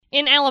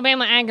In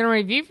Alabama Ag and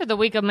Review for the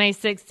week of May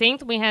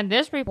 16th, we had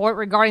this report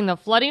regarding the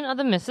flooding of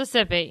the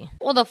Mississippi.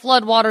 Well, the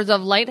floodwaters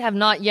of late have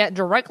not yet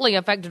directly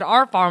affected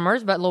our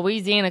farmers, but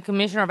Louisiana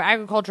Commissioner of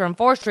Agriculture and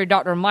Forestry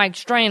Dr. Mike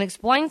Strain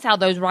explains how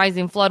those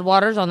rising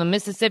floodwaters on the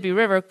Mississippi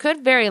River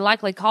could very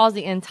likely cause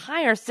the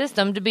entire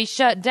system to be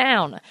shut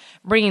down,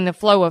 bringing the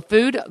flow of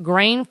food,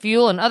 grain,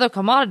 fuel, and other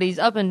commodities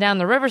up and down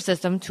the river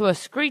system to a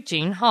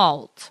screeching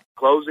halt.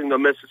 Closing the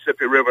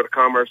Mississippi River to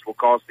commerce will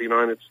cost the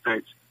United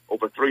States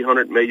over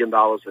 $300 million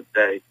a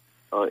day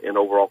in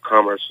overall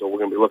commerce, so we're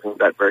going to be looking at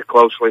that very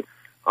closely.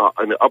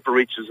 In the upper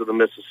reaches of the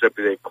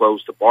Mississippi, they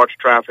closed the barge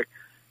traffic,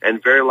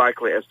 and very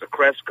likely as the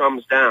crest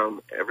comes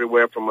down,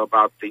 everywhere from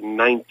about the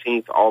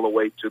 19th all the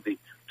way to the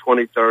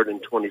 23rd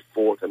and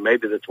 24th, and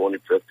maybe the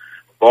 25th,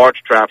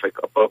 barge traffic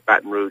above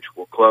Baton Rouge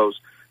will close.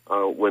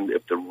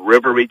 If the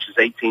river reaches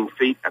 18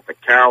 feet at the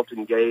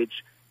Carrollton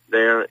gauge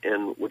there,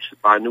 which is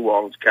by New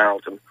Orleans,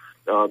 Carrollton,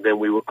 then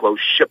we will close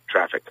ship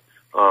traffic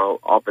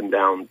up and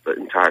down the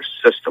entire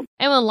system.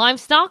 And with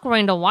livestock,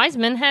 Randall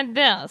Wiseman had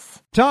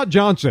this. Todd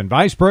Johnson,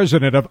 Vice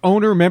President of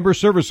Owner Member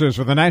Services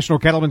for the National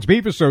Cattlemen's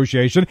Beef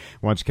Association,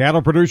 wants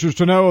cattle producers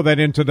to know that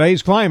in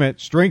today's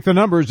climate, strength in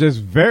numbers is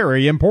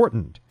very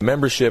important.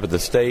 Membership at the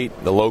state,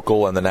 the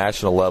local, and the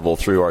national level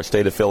through our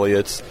state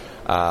affiliates,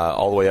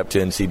 all the way up to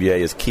NCBA,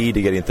 is key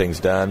to getting things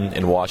done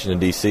in Washington,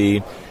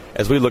 D.C.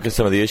 As we look at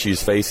some of the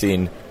issues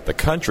facing the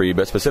country,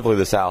 but specifically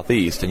the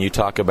Southeast, and you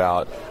talk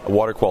about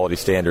water quality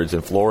standards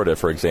in Florida,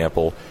 for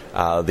example,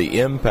 the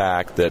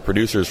impact that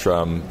producers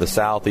from the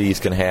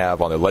Southeast can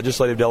have on their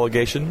legislative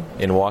delegation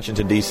in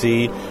Washington,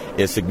 D.C.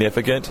 is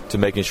significant to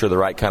making sure the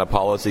right kind of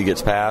policy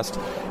gets passed.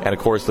 And, of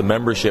course, the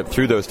membership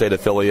through those state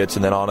affiliates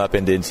and then on up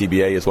into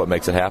NCBA is what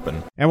makes it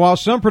happen. And while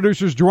some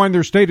producers join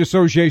their state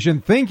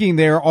association thinking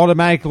they're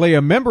automatically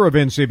a member of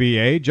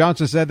NCBA,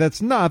 Johnson said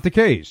that's not the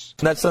case.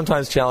 And that's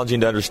sometimes challenging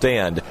to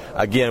understand.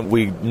 Again,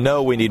 we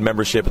know we need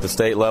membership at the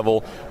state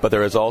level, but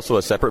there is also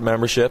a separate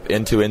membership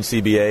into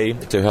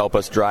NCBA to help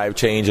us drive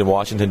change in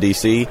Washington,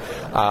 D.C.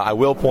 I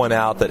will point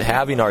out that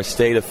having our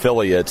state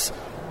affiliates,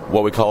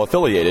 what we call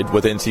affiliated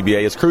with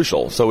NCBA, is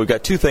crucial. So we've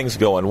got two things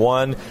going.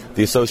 One,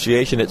 the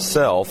association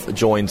itself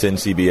joins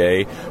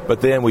NCBA,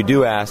 but then we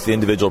do ask the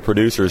individual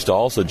producers to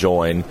also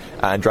join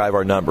and drive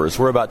our numbers.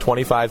 We're about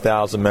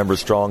 25,000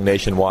 members strong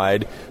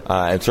nationwide,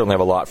 and certainly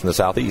have a lot from the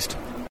Southeast.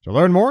 To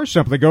learn more,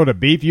 simply go to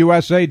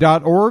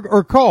beefusa.org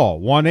or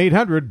call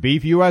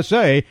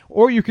 1-800-BEEF-USA,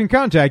 or you can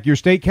contact your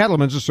state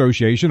Cattlemen's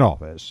Association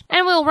office.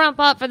 And we'll wrap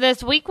up for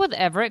this week with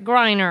Everett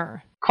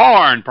Griner.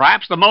 Corn,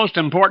 perhaps the most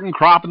important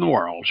crop in the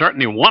world,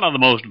 certainly one of the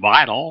most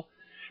vital.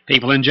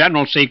 People in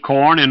general see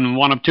corn in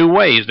one of two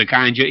ways, the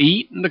kind you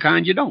eat and the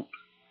kind you don't.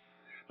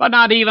 But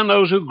not even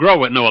those who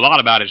grow it know a lot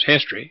about its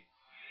history.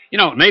 You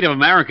know, Native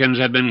Americans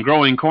had been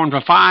growing corn for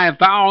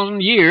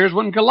 5,000 years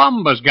when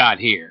Columbus got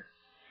here.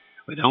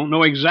 We don't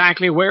know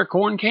exactly where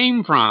corn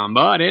came from,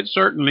 but it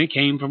certainly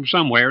came from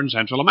somewhere in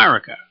Central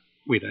America,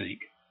 we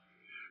think.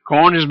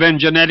 Corn has been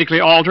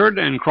genetically altered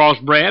and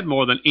crossbred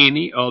more than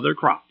any other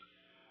crop.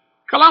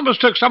 Columbus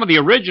took some of the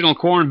original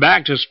corn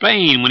back to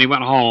Spain when he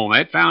went home.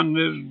 It found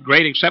as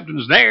great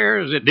acceptance there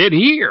as it did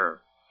here.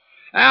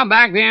 Now,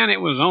 back then,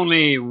 it was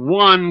only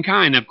one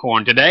kind of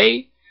corn.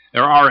 Today,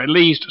 there are at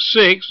least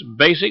 6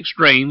 basic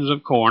strains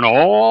of corn,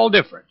 all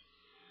different,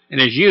 and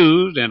is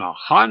used in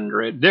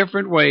 100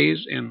 different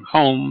ways in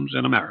homes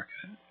in America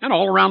and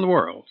all around the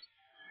world.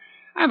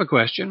 I have a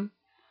question.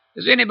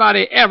 Has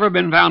anybody ever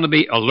been found to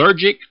be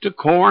allergic to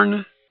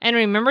corn? And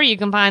remember, you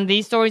can find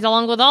these stories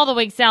along with all the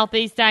week's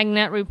Southeast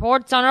AgNet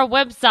reports on our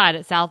website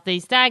at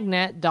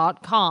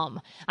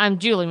southeastagnet.com. I'm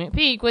Julie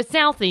McPeak with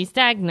Southeast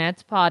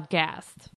AgNet's podcast.